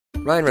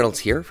Ryan Reynolds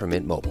here from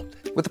Mint Mobile.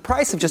 With the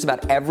price of just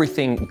about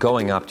everything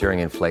going up during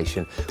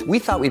inflation, we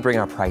thought we'd bring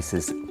our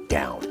prices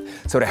down.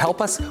 So to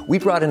help us, we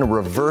brought in a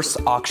reverse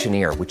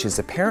auctioneer, which is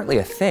apparently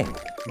a thing.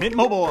 Mint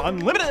Mobile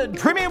Unlimited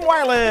Premium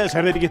Wireless.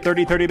 How to get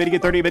 30, 30, bit to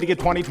get 30, bit to get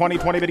 20, 20,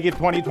 20, bit to get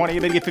 20, 20,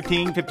 bit to get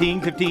 15,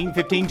 15, 15,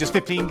 15, just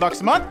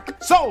 $15 a month?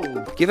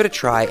 Sold! Give it a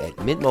try at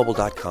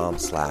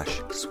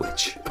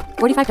mintmobile.com/switch.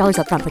 $45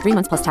 up front for 3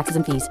 months plus taxes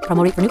and fees.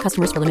 Promo rate for new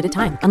customers for limited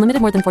time.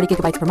 Unlimited more than 40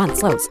 gigabytes per month.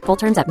 Slows full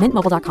terms at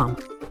mintmobile.com.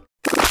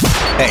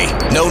 Hey,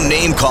 no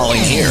name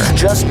calling here.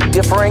 Just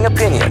differing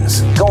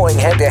opinions going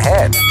head to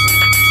head.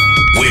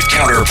 With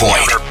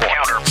Counterpoint.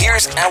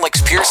 Here's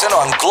Alex Pearson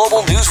on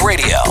Global News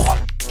Radio.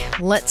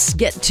 Let's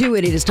get to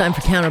it. It is time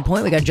for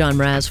Counterpoint. We got John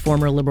Mraz,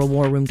 former Liberal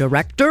War Room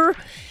Director,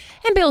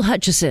 and Bill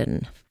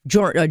Hutchison,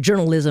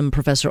 journalism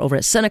professor over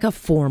at Seneca,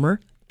 former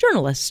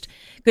journalist.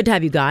 Good to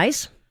have you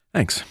guys.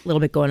 Thanks. A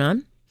little bit going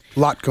on. A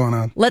lot going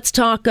on. Let's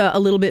talk a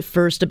little bit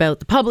first about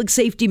the public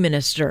safety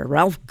minister,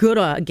 Ralph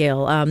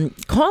Goodale,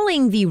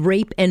 calling the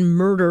rape and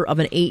murder of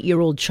an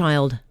 8-year-old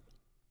child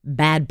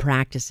bad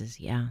practices.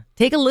 Yeah.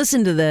 Take a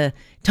listen to the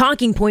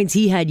talking points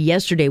he had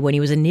yesterday when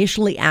he was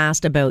initially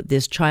asked about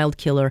this child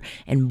killer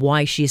and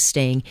why she is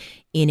staying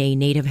in a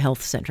Native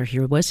Health Center.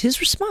 Here was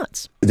his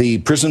response. The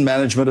prison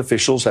management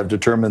officials have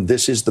determined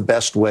this is the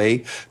best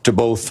way to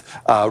both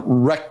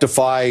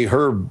rectify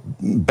her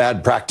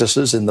bad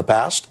practices in the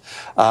past,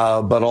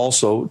 but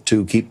also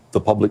to keep the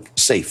public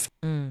safe.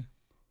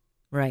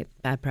 Right.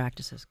 Bad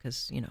practices.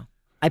 Because,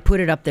 I put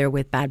it up there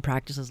with bad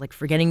practices like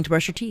forgetting to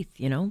brush your teeth,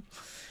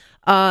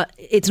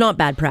 It's not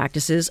bad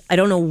practices. I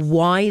don't know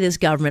why this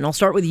government, I'll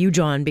start with you,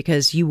 John,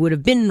 because you would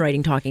have been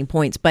writing talking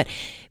points, but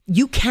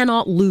you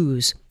cannot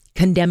lose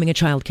condemning a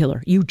child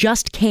killer. You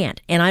just can't.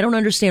 And I don't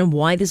understand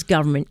why this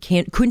government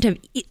couldn't have,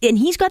 and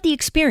he's got the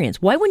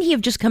experience. Why wouldn't he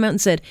have just come out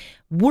and said,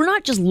 we're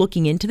not just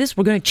looking into this,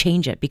 we're going to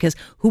change it, because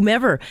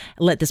whomever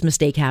let this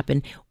mistake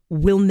happen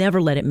will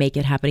never let it make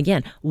it happen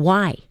again.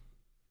 Why?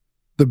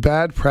 The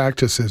bad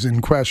practices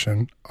in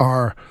question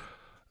are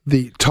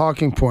the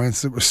talking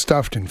points that were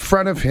stuffed in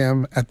front of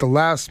him at the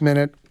last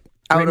minute,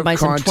 out of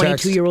context, some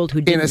 22-year-old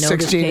who didn't know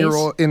this case.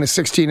 In a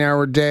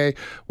 16-hour day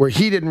where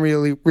he didn't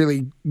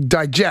really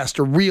digest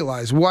or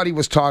realize what he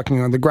was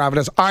talking on, the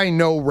gravitas. I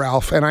know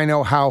Ralph, and I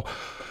know how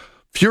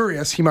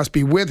furious he must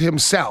be with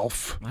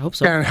himself. I hope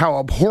so. And how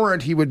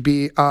abhorrent he would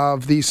be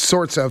of these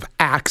sorts of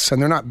acts.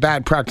 And they're not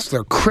bad practice.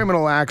 They're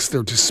criminal acts.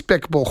 They're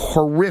despicable,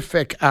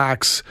 horrific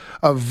acts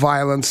of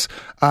violence.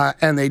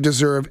 And they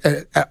deserve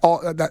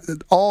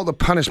all the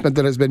punishment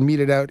that has been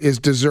meted out is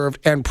deserved,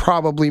 and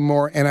probably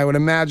more. And I would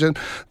imagine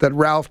that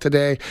Ralph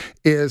today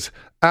is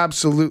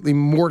absolutely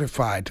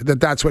mortified that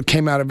that's what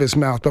came out of his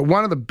mouth. But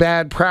one of the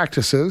bad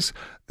practices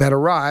that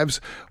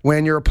arrives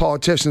when you're a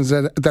politician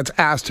that's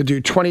asked to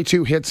do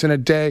 22 hits in a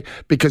day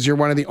because you're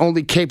one of the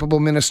only capable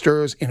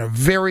ministers in a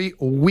very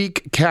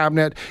weak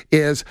cabinet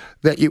is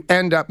that you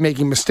end up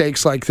making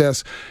mistakes like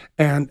this.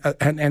 And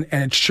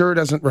it sure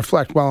doesn't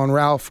reflect well on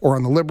Ralph or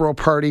on the Liberal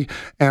Party.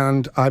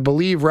 And I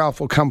believe Ralph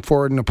will come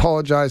forward and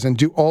apologize and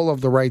do all of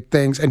the right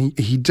things. And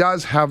he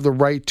does have the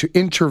right to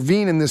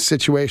intervene in this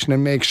situation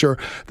and make sure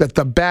that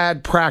the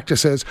bad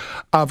practices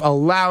of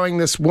allowing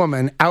this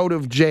woman out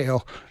of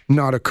jail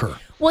not occur.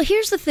 Well,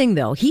 here's the thing,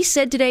 though. He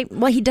said today,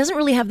 he doesn't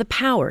really have the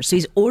power. So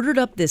he's ordered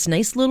up this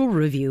nice little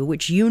review,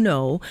 which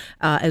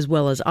as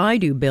well as I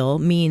do, Bill,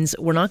 means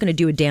we're not going to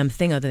do a damn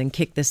thing other than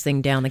kick this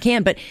thing down the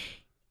can. But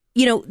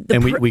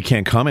we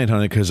can't comment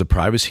on it because of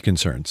privacy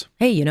concerns.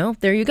 Hey,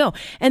 there you go.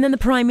 And then the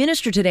Prime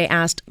Minister today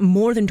asked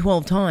more than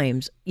 12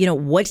 times,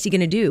 what's he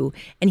going to do?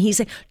 And he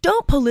said,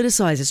 don't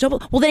politicize this.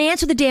 Well, then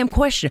answer the damn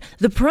question.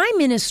 The Prime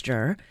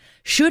Minister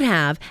should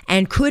have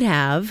and could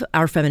have,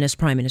 our feminist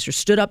Prime Minister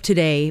stood up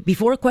today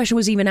before a question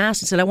was even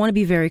asked and said, I want to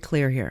be very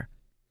clear here.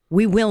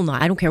 We will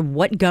not, I don't care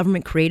what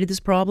government created this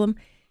problem,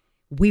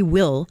 we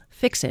will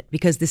fix it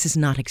because this is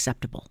not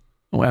acceptable.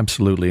 Oh,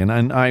 absolutely.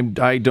 And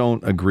I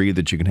don't agree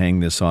that you can hang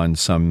this on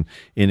some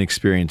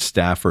inexperienced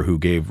staffer who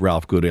gave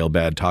Ralph Goodale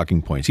bad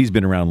talking points. He's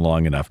been around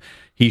long enough.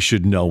 He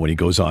should know when he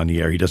goes on the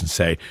air. He doesn't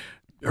say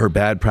her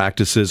bad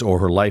practices or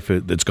her life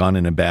that's gone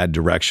in a bad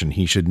direction.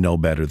 He should know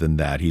better than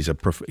that. He's a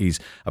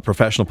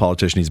professional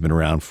politician. He's been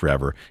around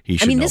forever. He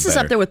should know better. This is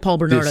up there with Paul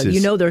Bernardo.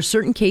 There are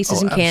certain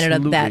cases in Canada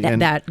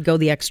that go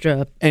the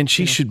extra. And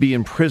she should be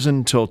in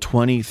prison till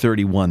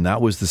 2031.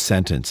 That was the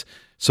sentence.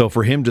 So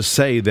for him to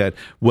say that,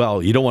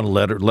 well, you don't want to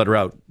let her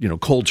out,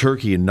 cold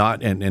turkey and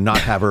not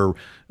have her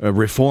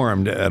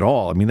reformed at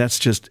all. I mean, that's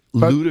just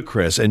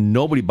ludicrous, and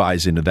nobody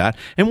buys into that.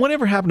 And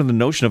whatever happened to the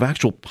notion of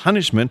actual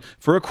punishment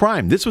for a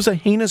crime? This was a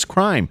heinous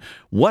crime.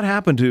 What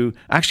happened to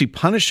actually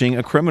punishing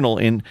a criminal?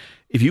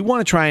 If you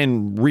want to try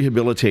and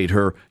rehabilitate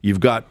her,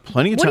 you've got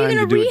plenty of time to do it. What are you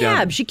going to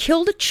rehab? She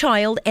killed a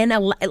child, and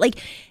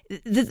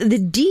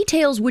the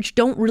details which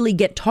don't really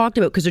get talked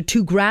about because they're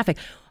too graphic.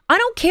 I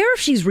don't care if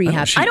she's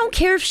rehabbed. I don't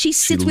care if she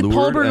sits with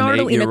Paul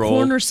Bernardo in a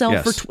corner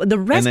cell for the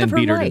rest of her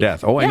life. And then beat her to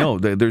death. Oh, I know.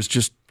 There's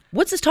just...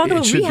 What's this talk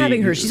about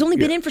rehabbing her? She's only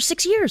been in for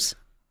 6 years.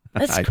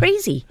 That's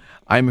crazy.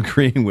 I'm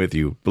agreeing with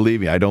you.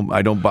 Believe me, I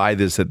don't buy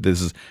this, that this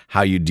is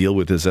how you deal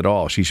with this at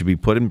all. She should be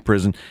put in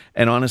prison.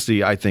 And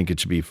honestly, I think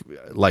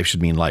life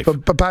should mean life.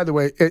 But by the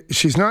way,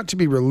 she's not to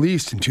be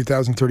released in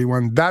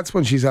 2031. That's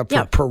when she's up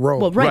for parole.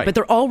 Well, right, but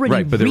they're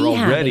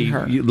already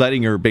her.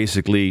 letting her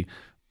basically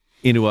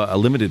into a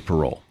limited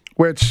parole.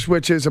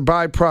 Which is a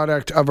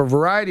byproduct of a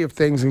variety of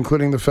things,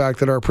 including the fact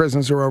that our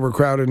prisons are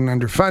overcrowded and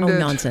underfunded. Oh,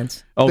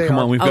 nonsense. Oh, come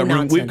on.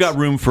 We've got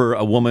room for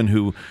a woman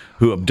who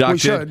abducted. We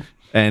should.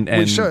 And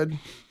we should.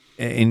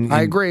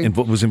 I agree. And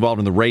was involved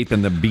in the rape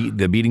and the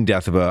beating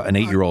death of an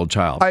 8-year-old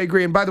child. I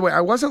agree. And by the way, I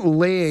wasn't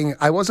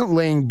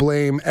laying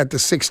blame at the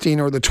 16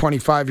 or the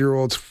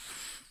 25-year-old's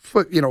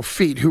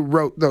feet who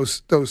wrote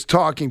those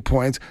talking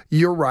points.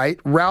 You're right.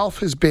 Ralph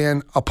has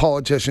been a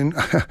politician,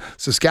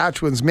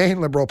 Saskatchewan's main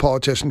Liberal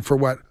politician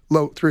for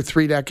through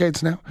 3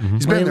 decades now. Mm-hmm.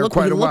 He's been there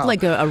quite a while. He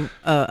looked like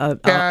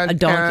a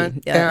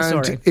donkey.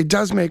 And it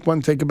does make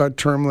one think about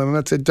term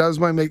limits. It does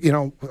make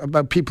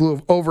about people who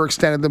have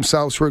overextended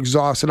themselves, who are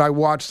exhausted. I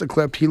watched the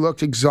clip. He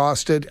looked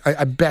exhausted.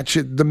 I bet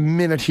you the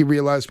minute he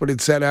realized what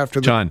he'd said after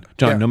John,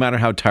 no matter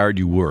how tired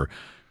you were,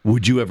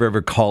 would you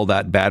ever call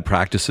that bad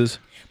practices?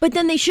 But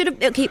then they should have.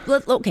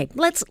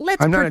 Let's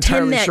I'm not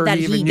pretend sure that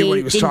he he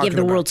didn't give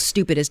the world's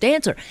stupidest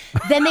answer.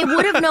 Then they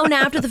would have known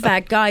after the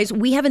fact, guys.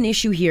 We have an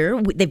issue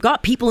here. They've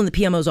got people in the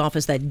PMO's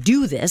office that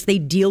do this. They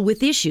deal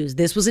with issues.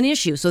 This was an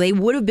issue, so they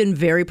would have been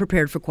very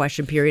prepared for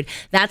question period.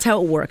 That's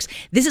how it works.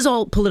 This is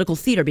all political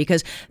theater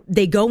because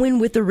they go in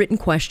with the written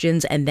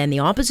questions, and then the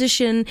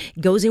opposition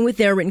goes in with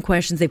their written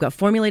questions. They've got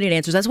formulated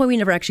answers. That's why we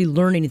never actually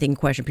learn anything in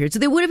question period. So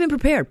they would have been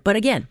prepared. But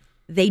again,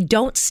 they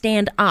don't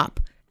stand up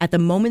at the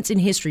moments in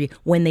history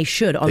when they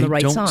should on the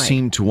right side. They don't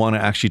seem to want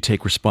to actually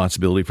take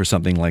responsibility for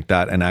something like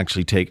that and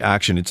actually take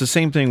action. It's the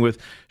same thing with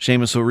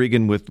Seamus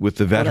O'Regan with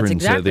the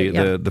veterans.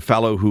 The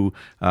fellow who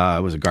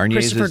was a Garnier.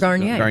 Christopher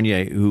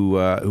Garnier, who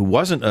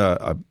wasn't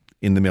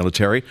in the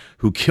military,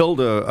 who killed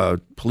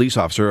a police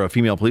officer, a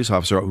female police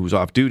officer who was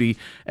off duty,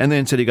 and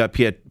then said he got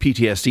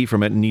PTSD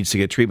from it and needs to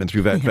get treatment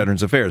through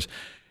Veterans Affairs.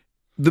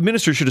 The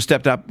minister should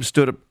have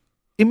stood up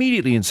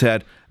immediately and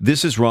said,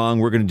 "This is wrong.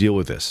 We're going to deal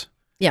with this."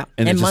 Yeah,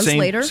 and months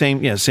later? Same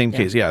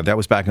case. Yeah, that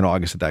was back in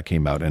August that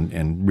came out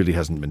and really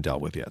hasn't been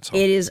dealt with yet. So.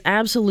 It is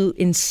absolute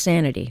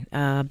insanity.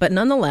 But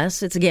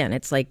nonetheless,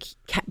 it's like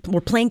we're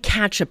playing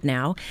catch-up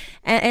now.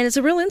 And it's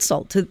a real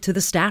insult to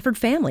the Stafford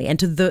family and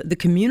to the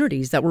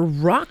communities that were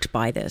rocked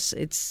by this.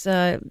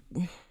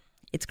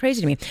 It's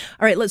crazy to me.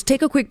 All right, let's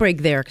take a quick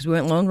break there because we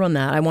went longer on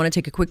that. I want to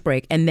take a quick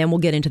break, and then we'll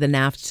get into the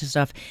NAFTA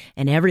stuff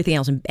and everything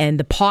else and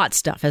the pot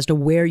stuff as to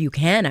where you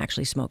can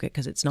actually smoke it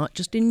because it's not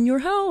just in your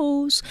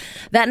house.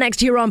 That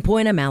next here on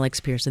Point. I'm Alex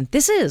Pearson.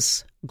 This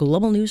is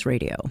Global News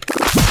Radio.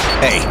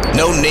 Hey,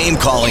 no name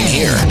calling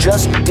here.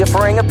 Just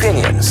differing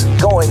opinions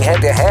going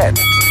head to head.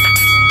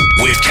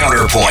 With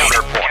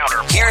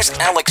Counterpoint. Here's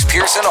Alex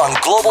Pearson on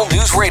Global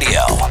News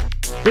Radio.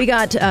 We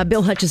got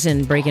Bill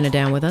Hutchison breaking it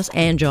down with us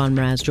and John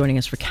Mraz joining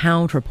us for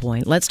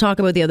Counterpoint. Let's talk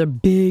about the other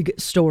big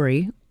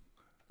story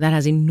that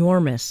has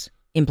enormous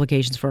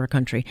implications for our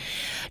country.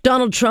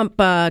 Donald Trump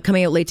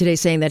coming out late today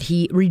saying that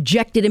he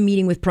rejected a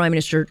meeting with Prime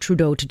Minister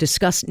Trudeau to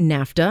discuss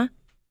NAFTA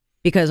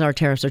because our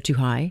tariffs are too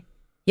high.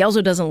 He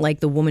also doesn't like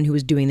the woman who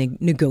was doing the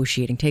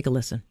negotiating. Take a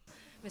listen.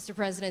 Mr.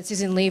 President,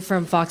 Susan Lee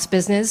from Fox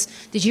Business.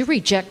 Did you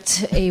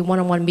reject a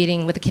one-on-one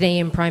meeting with the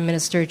Canadian Prime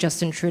Minister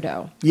Justin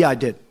Trudeau? Yeah, I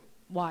did.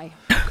 Why?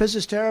 Because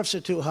his tariffs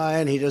are too high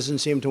and he doesn't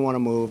seem to want to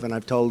move, and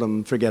I've told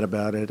him forget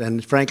about it.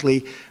 And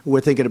frankly,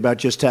 we're thinking about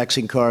just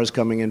taxing cars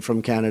coming in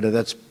from Canada.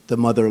 That's the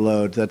mother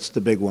lode. That's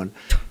the big one.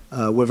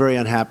 We're very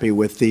unhappy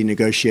with the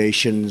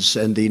negotiations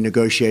and the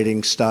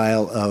negotiating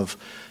style of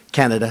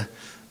Canada.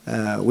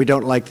 We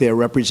don't like their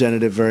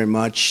representative very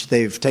much.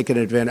 They've taken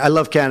advantage. I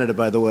love Canada,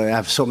 by the way. I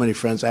have so many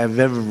friends. I have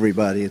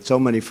everybody. It's so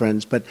many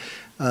friends. But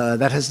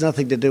that has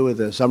nothing to do with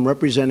this. I'm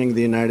representing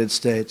the United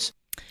States.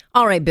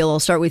 All right, Bill, I'll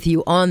start with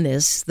you on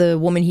this. The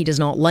woman he does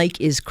not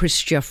like is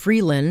Chrystia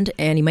Freeland,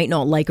 and he might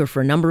not like her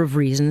for a number of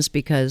reasons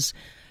because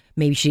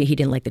maybe he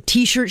didn't like the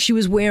T-shirt she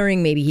was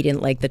wearing. Maybe he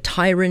didn't like the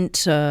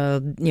tyrant,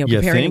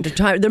 comparing him to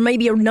tyrant. There may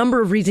be a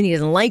number of reasons he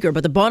doesn't like her,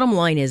 but the bottom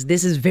line is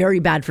this is very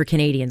bad for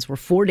Canadians. We're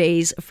 4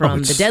 days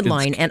from the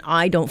deadline, and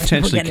I don't think we're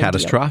potentially getting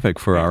catastrophic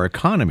for our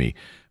economy.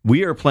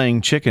 We are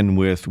playing chicken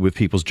with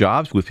people's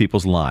jobs, with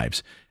people's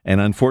lives. And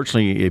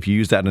unfortunately, if you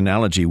use that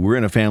analogy, we're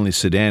in a family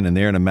sedan and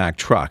they're in a Mack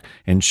truck.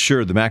 And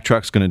sure, the Mack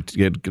truck's going to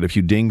get a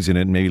few dings in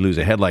it and maybe lose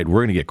a headlight. We're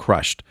going to get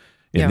crushed.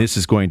 And this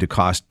is going to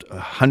cost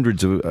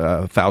hundreds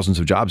of thousands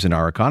of jobs in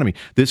our economy.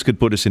 This could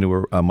put us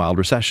into a mild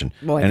recession.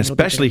 And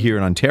especially here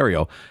in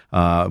Ontario,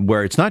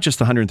 where it's not just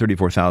the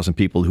 134,000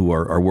 people who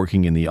are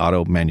working in the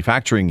auto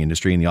manufacturing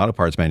industry, in the auto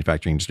parts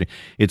manufacturing industry.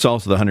 It's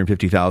also the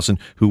 150,000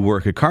 who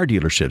work at car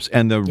dealerships.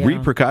 And the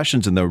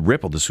repercussions and the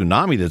ripple, the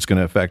tsunami that's going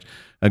to affect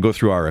and go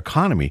through our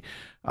economy.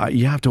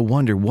 you have to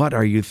wonder, what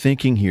are you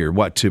thinking here?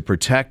 What, to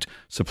protect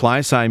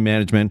supply side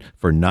management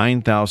for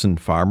 9,000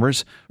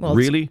 farmers? Well,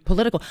 really? It's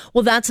political.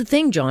 Well, that's the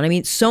thing, John. I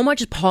mean, so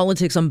much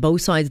politics on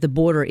both sides of the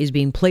border is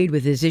being played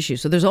with this issue.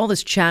 So there's all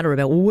this chatter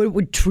about, well,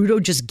 would Trudeau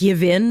just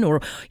give in?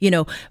 Or,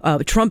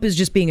 Trump is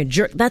just being a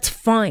jerk. That's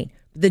fine.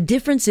 The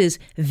difference is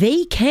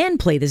they can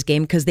play this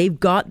game because they've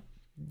got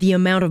the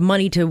amount of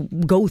money to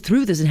go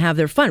through this and have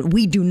their fun.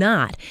 We do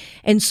not.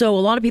 And so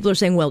a lot of people are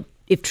saying, well,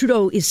 if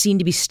Trudeau is seen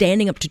to be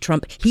standing up to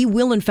Trump, he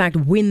will in fact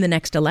win the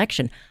next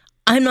election.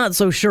 I'm not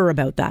so sure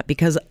about that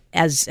because,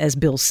 as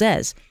Bill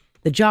says,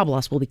 the job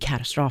loss will be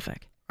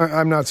catastrophic.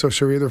 I'm not so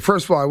sure either.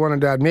 First of all, I wanted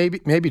to add,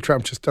 maybe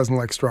Trump just doesn't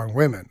like strong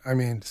women. I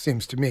mean, it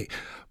seems to me.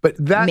 But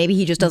that maybe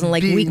he just doesn't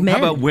like weak men. How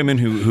about women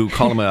who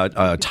call him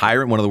a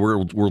tyrant, one of the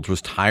world's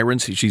worst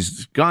tyrants?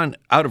 She's gone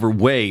out of her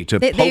way to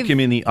poke him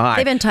in the eye.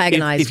 They've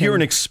antagonized him. If you're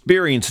an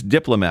experienced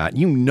diplomat,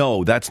 you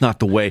know that's not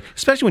the way,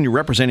 especially when you're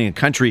representing a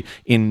country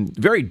in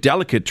very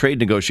delicate trade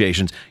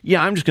negotiations.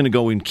 Yeah, I'm just going to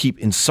go and keep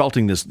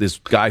insulting this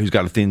guy who's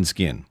got a thin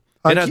skin.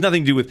 It has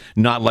nothing to do with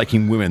not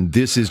liking women.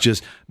 This is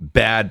just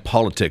bad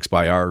politics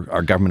by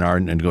our government, our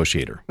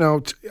negotiator.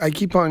 No, I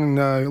keep on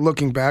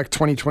looking back,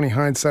 2020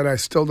 hindsight, I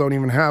still don't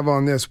even have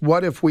on this.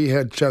 What if we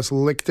had just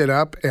licked it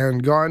up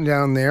and gone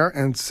down there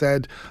and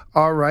said,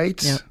 all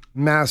right,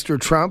 Master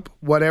Trump,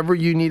 whatever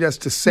you need us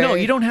to say, no,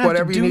 you don't have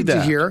whatever to do you need that.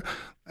 to hear.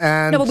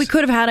 And no, but we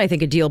could have had, I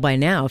think, a deal by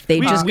now if they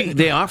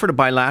they offered a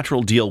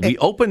bilateral deal. We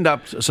opened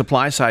up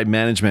supply side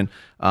management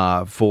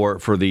for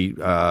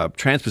the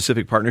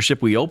Trans-Pacific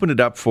Partnership. We opened it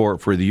up for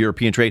the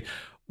European trade.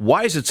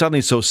 Why is it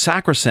suddenly so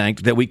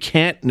sacrosanct that we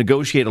can't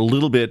negotiate a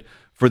little bit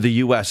for the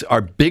U.S.,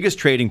 our biggest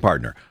trading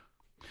partner?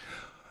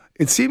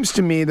 It seems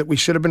to me that we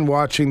should have been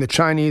watching the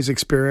Chinese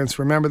experience.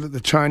 Remember that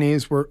the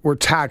Chinese were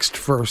taxed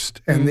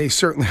first, and they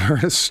certainly are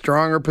in a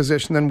stronger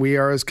position than we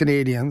are as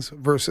Canadians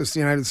versus the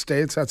United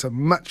States. That's a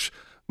much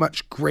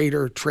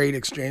greater trade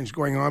exchange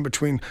going on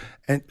between,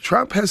 and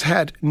Trump has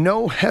had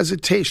no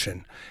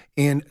hesitation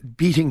in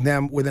beating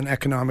them with an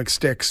economic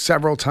stick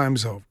several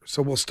times over.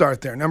 So we'll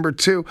start there. Number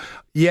two,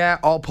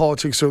 all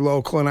politics are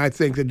local, and I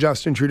think that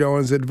Justin Trudeau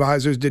and his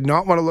advisors did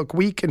not want to look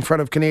weak in front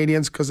of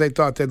Canadians because they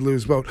thought they'd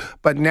lose vote.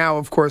 But now,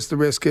 of course, the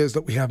risk is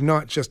that we have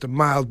not just a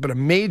mild but a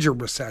major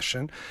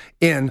recession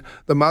in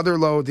the mother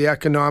lode, the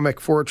economic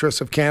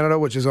fortress of Canada,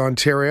 which is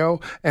Ontario,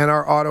 and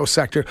our auto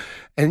sector.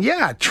 And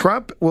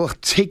Trump will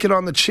take it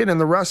on the chin in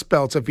the Rust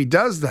Belt if he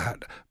does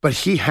that. But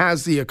he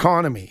has the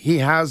economy. He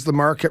has the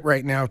market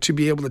right now to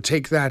be able to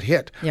take that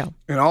hit. Yeah.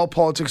 And all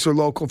politics are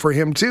local for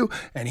him too.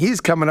 And he's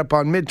coming up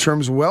on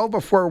midterms well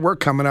before we're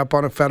coming up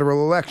on a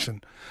federal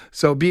election.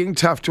 So being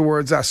tough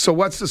towards us. So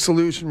what's the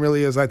solution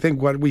really is, I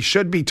think, what we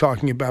should be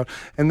talking about.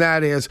 And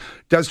that is,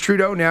 does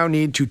Trudeau now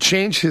need to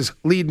change his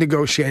lead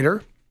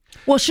negotiator?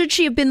 Well, should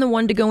she have been the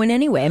one to go in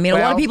anyway? I mean, a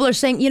lot of people are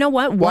saying, you know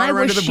what? Why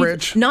was she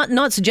bridge.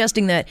 Not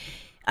suggesting that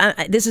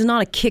this is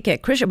not a kick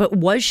at Christian, but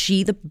was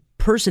she the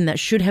person that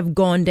should have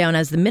gone down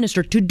as the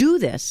minister to do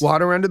this?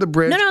 Water under the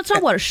bridge. No, it's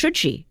not water. Should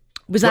she?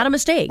 Was that a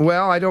mistake?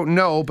 Well, I don't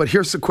know, but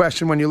here's the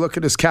question. When you look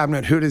at his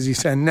cabinet, who does he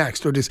send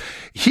next? Or does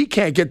he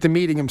can't get the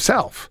meeting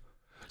himself?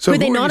 So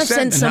could they not have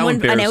sent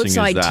someone, an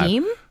outside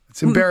team?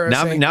 It's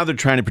embarrassing. Now they're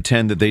trying to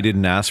pretend that they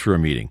didn't ask for a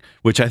meeting,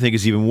 which I think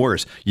is even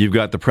worse. You've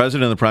got the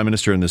president and the prime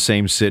minister in the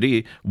same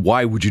city.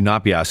 Why would you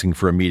not be asking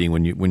for a meeting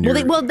when you're...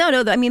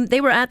 No. I mean, they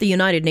were at the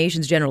United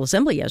Nations General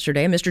Assembly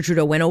yesterday, and Mr.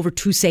 Trudeau went over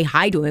to say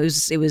hi to him.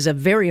 It was a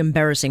very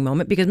embarrassing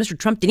moment because Mr.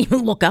 Trump didn't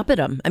even look up at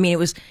him. I mean,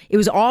 it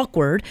was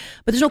awkward,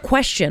 but there's no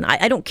question.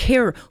 I don't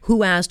care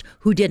who asked,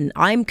 who didn't.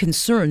 I'm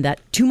concerned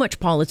that too much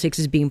politics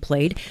is being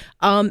played.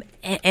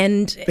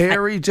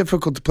 Very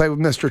difficult to play with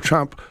Mr.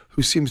 Trump,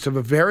 who seems to have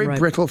a very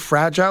brittle,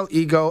 fragile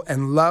ego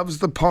and loves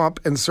the pomp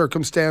and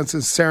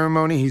circumstances,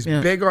 ceremony. He's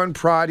big on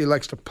pride. He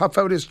likes to puff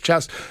out his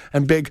chest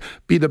and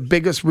be the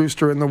biggest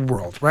rooster in the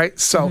world, right?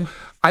 So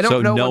I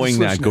don't know. So knowing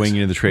that going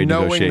into the trade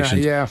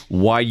negotiations,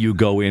 why you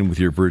go in with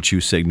your virtue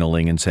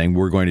signaling and saying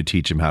we're going to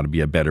teach him how to be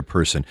a better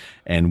person,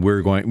 and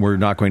we're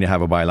not going to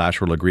have a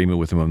bilateral agreement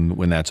with him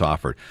when that's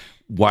offered.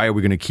 Why are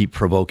we going to keep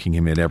provoking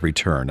him at every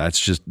turn?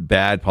 That's just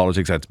bad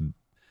politics. That's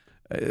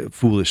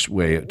foolish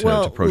way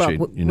to approach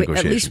negotiations.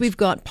 At least we've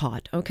got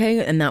pot,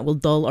 okay? And that will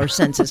dull our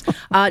senses.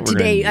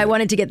 Today, I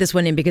wanted to get this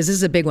one in because this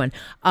is a big one.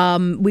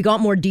 We got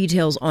more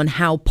details on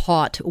how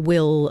pot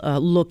will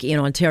look in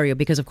Ontario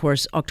because, of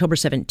course, October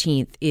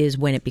 17th is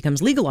when it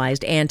becomes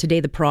legalized. And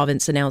today, the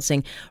province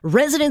announcing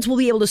residents will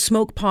be able to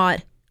smoke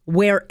pot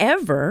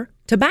wherever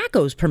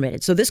tobacco is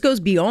permitted. So this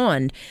goes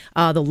beyond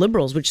the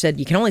Liberals, which said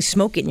you can only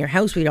smoke it in your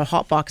house with a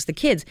hot box the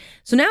kids.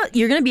 So now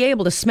you're going to be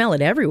able to smell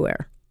it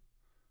everywhere.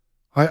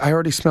 I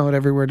already smell it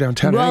everywhere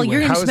downtown. Well, anyway.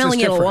 You're going to be smelling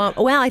it a lot.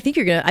 Well, I think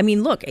you're going to. I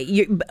mean, look.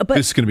 But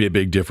this is going to be a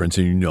big difference,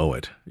 and you know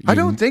it. I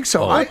don't think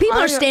so. People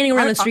are standing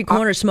around the street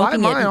corner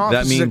smoking my it.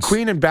 office is at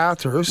Queen and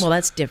Bathurst. Well,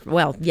 that's different.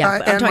 Well,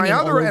 yeah. And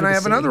I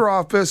have another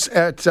office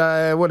at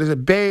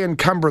Bay in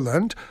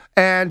Cumberland,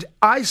 And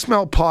I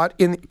smell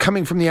pot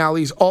coming from the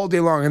alleys all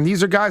day long. And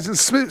these are guys in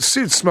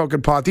suits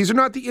smoking pot. These are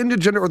not the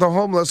indigent or the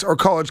homeless or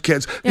college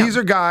kids. Yeah. These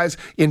are guys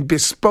in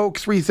bespoke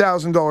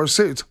 $3,000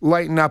 suits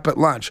lighting up at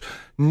lunch.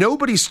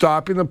 Nobody's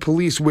stopping. The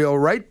police wheel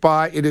right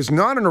by. It is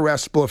not an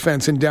arrestable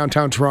offense in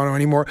downtown Toronto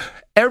anymore.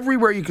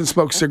 Everywhere you can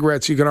smoke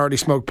cigarettes, you can already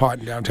smoke pot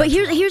in downtown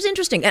Toronto. But here's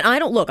interesting. And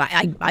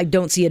I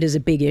don't see it as a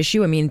big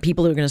issue. I mean,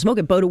 people are going to smoke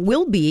it. But it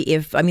will be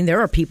if, I mean, there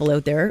are people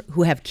out there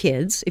who have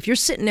kids. If you're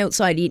sitting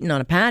outside eating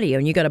on a patio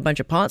and you got a bunch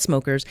of pot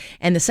smokers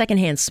and the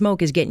secondhand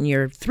smoke is getting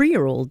your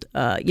 3-year-old,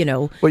 Well, you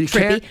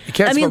trippy.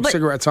 can't smoke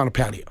cigarettes on a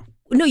patio.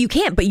 No, you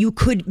can't, but you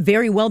could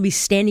very well be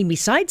standing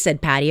beside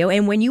said patio,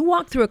 and when you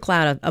walk through a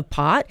cloud of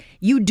pot,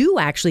 you do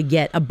actually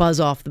get a buzz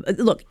off.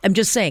 Look, I'm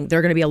just saying, there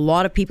are going to be a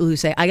lot of people who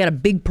say, I got a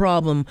big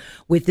problem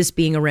with this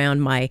being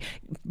around my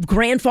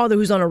grandfather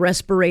who's on a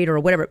respirator or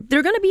whatever. There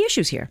are going to be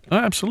issues here. Oh,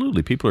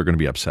 absolutely. People are going to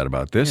be upset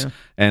about this. Yeah.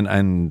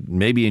 And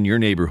maybe in your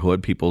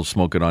neighborhood, people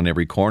smoke it on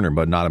every corner,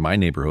 but not in my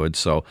neighborhood,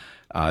 so...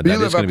 you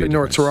live up in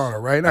North Toronto,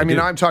 right? I mean,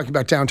 I'm talking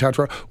about downtown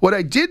Toronto. What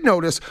I did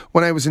notice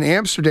when I was in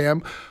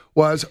Amsterdam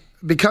was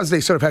because they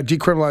sort of had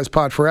decriminalized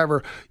pot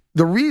forever,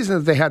 the reason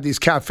that they had these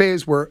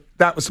cafes were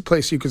that was the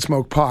place you could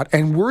smoke pot.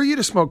 And were you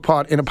to smoke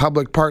pot in a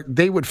public park,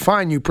 they would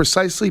fine you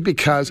precisely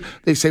because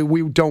they say,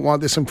 we don't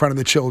want this in front of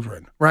the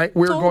children, right?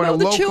 We're going to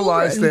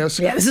localize this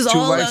to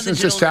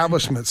licensed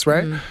establishments,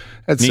 right?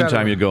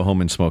 Meantime, you go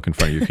home and smoke in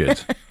front of your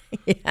kids.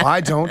 Yeah. Well,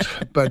 I don't,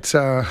 but...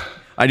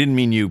 I didn't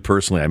mean you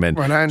personally. I meant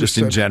just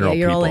in general. Yeah,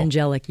 you're people. all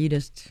angelic. You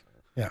just...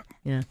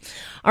 Yeah.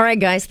 All right,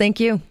 guys. Thank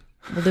you.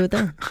 We'll do it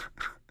there.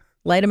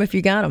 Light them if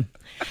you got them.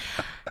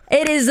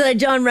 It is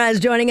John Raz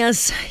joining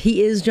us.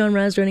 He is John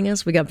Raz joining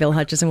us. We got Bill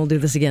Hutchison. We'll do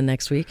this again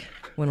next week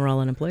when we're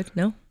all unemployed.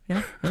 No?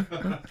 Yeah?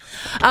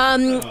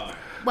 No?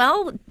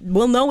 Well,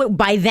 we'll know it.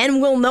 By then,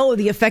 we'll know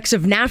the effects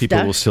of NAFTA.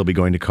 People will still be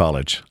going to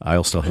college.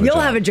 I'll still have a job.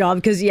 You'll have a job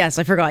because, yes,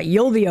 I forgot.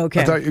 You'll be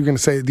okay. I thought you were going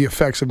to say the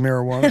effects of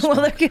marijuana.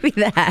 Well, there could be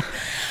that.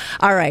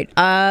 All right.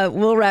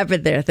 We'll wrap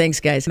it there.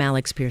 Thanks, guys. I'm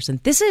Alex Pearson.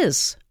 This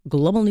is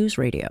Global News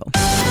Radio.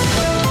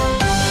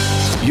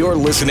 You're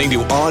listening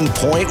to On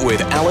Point with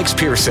Alex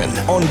Pearson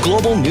on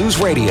Global News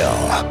Radio.